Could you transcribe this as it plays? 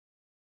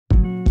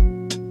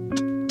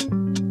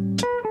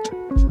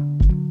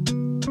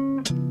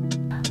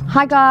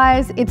Hi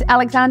guys, it's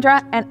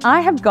Alexandra and I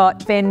have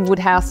got Ben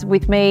Woodhouse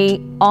with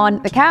me on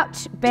the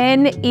couch.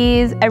 Ben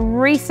is a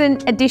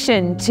recent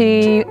addition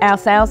to our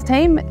sales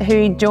team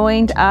who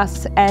joined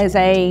us as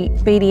a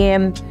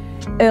BDM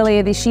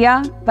earlier this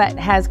year, but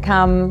has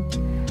come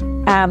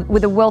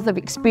with a wealth of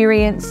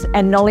experience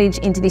and knowledge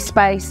into this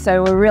space.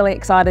 So we're really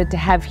excited to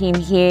have him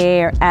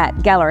here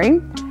at Gallery.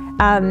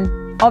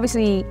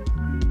 Obviously,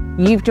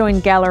 you've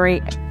joined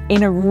Gallery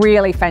in a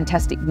really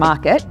fantastic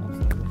market.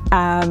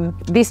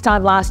 This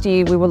time last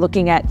year, we were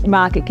looking at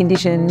market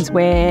conditions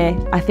where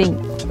I think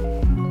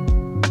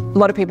a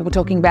lot of people were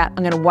talking about,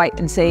 I'm going to wait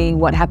and see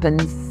what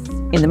happens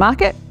in the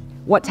market.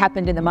 What's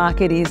happened in the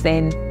market is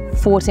then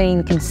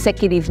 14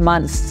 consecutive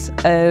months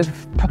of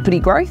property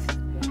growth.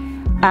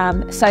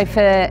 So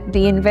for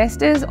the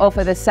investors or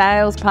for the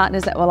sales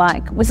partners that were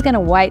like, we're just going to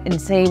wait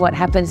and see what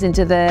happens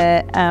into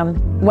the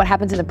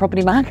in the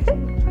property market,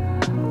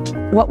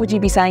 what would you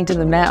be saying to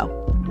them now?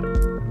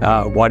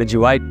 Why did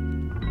you wait?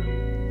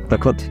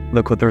 Look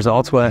what the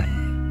results were.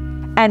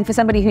 And for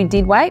somebody who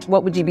did wait,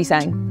 what would you be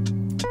saying?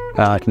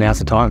 Now's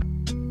the time.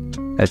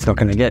 It's not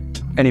going to get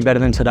any better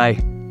than today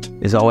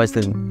is always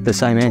the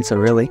same answer,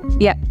 really.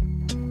 Yep.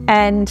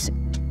 And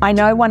I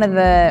know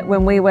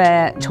when we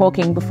were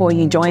talking before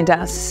you joined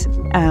us,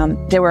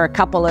 there were a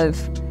couple of,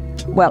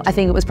 well, I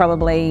think it was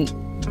probably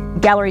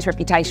Gallery's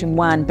reputation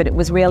one, but it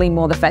was really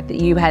more the fact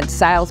that you had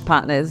sales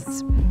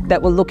partners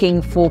that were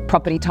looking for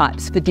property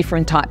types for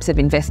different types of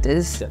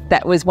investors. Yeah.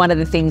 That was one of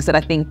the things that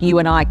I think you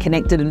and I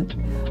connected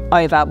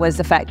over, was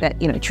the fact that,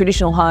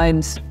 traditional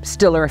homes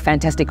still are a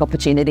fantastic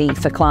opportunity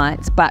for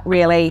clients, but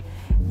really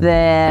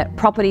the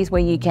properties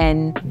where you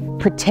can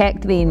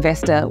protect the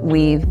investor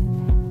with,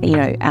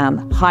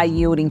 high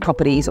yielding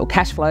properties or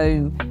cash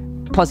flow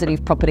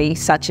positive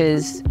properties such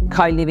as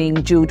co-living,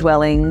 dual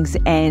dwellings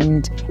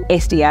and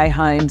SDA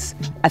homes,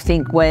 I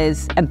think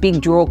was a big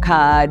draw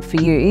card for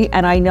you.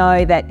 And I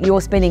know that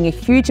you're spending a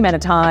huge amount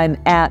of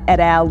time out at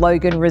our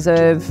Logan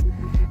Reserve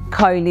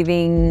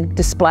co-living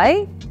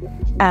display.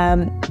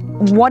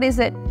 What is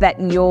it that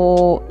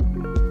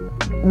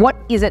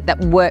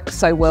works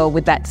so well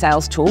with that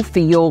sales tool for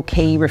your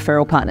key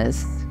referral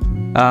partners?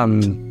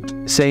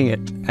 Seeing it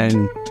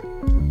and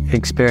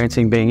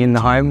experiencing being in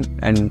the home,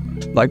 and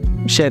like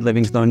shared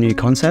living's not a new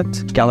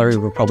concept. Gallery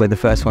were probably the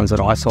first ones that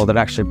I saw that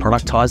actually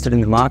productized it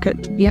in the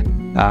market. Yep.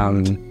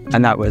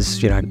 And that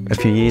was, a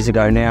few years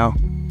ago now.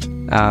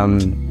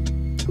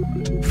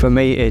 For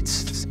me,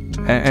 it's,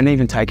 and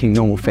even taking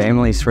normal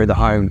families through the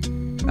home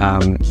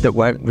that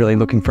weren't really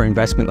looking for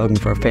investment, looking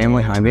for a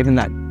family home, even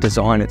that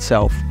design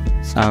itself,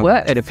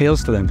 it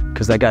appeals to them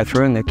because they go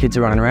through and their kids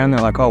are running around.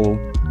 They're like, oh,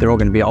 well, they're all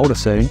going to be older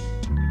soon.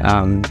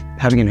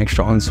 Having an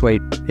extra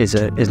ensuite is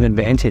an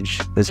advantage.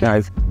 There's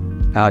no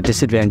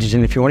disadvantage,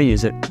 and if you want to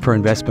use it for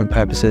investment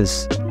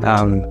purposes,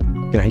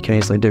 you can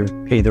easily do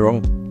either or.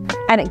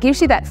 And it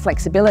gives you that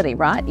flexibility,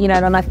 right?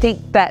 And I think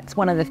that's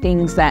one of the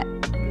things that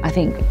I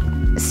think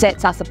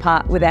sets us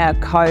apart with our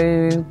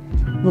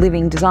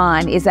co-living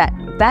design, is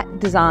that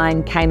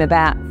design came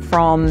about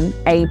from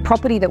a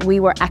property that we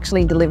were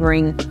actually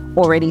delivering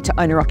already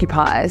to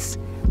owner-occupiers,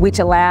 which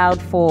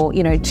allowed for,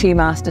 2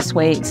 master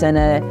suites and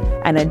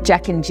a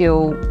Jack and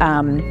Jill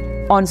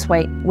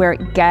ensuite, where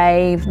it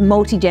gave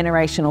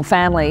multi-generational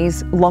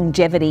families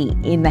longevity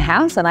in the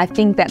house. And I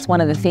think that's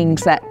one of the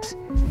things that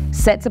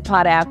sets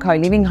apart our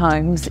co-living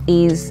homes,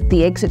 is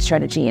the exit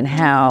strategy and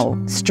how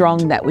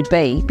strong that would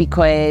be,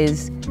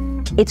 because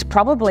it's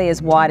probably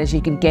as wide as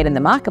you can get in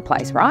the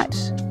marketplace, right?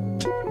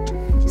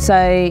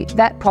 So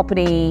that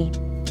property,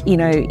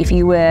 if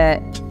you were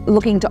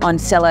looking to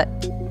on-sell it,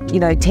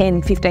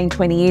 10, 15,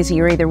 20 years,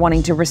 you're either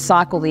wanting to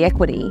recycle the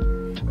equity,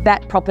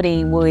 that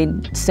property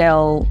would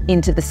sell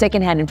into the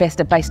second-hand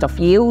investor based off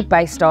yield,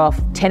 based off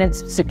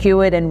tenants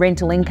secured and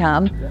rental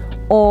income,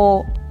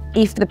 or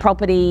if the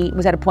property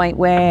was at a point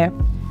where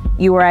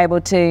you were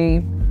able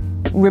to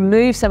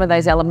remove some of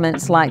those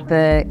elements like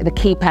the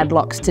keypad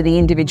locks to the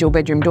individual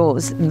bedroom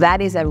doors,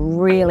 that is a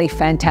really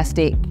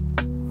fantastic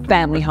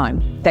family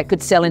home that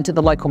could sell into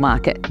the local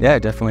market. Yeah,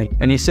 definitely.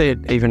 And you see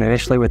it even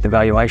initially with the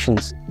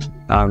valuations.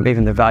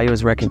 Even the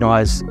valuers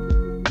recognise,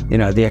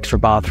 the extra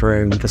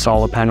bathroom, the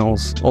solar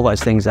panels, all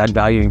those things add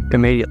value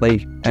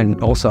immediately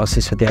and also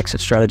assist with the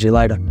exit strategy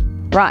later.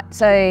 Right,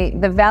 so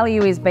the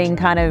value is being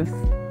kind of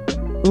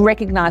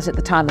recognised at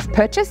the time of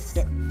purchase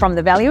from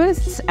the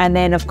valuers, and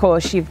then of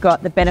course you've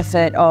got the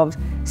benefit of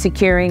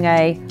securing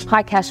a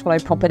high cash flow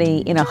property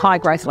in a high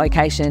growth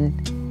location,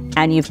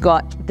 and you've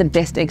got the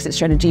best exit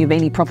strategy of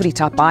any property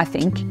type, I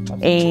think,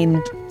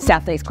 in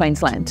Southeast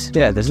Queensland.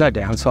 Yeah, there's no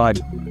downside.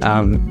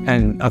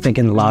 And I think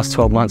in the last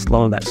 12 months, a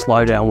lot of that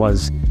slowdown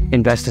was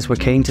investors were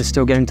keen to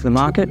still get into the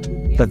market,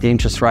 but the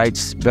interest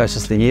rates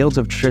versus the yields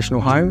of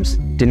traditional homes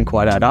didn't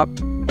quite add up.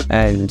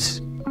 And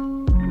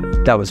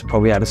that was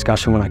probably our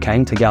discussion when I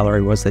came to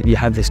Gallery, was that you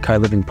have this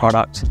co-living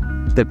product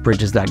that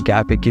bridges that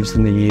gap. It gives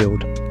them the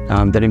yield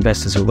that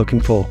investors are looking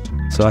for.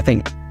 So I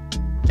think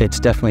it's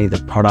definitely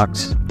the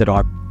product that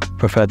I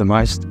prefer the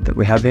most that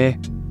we have here,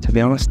 to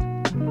be honest.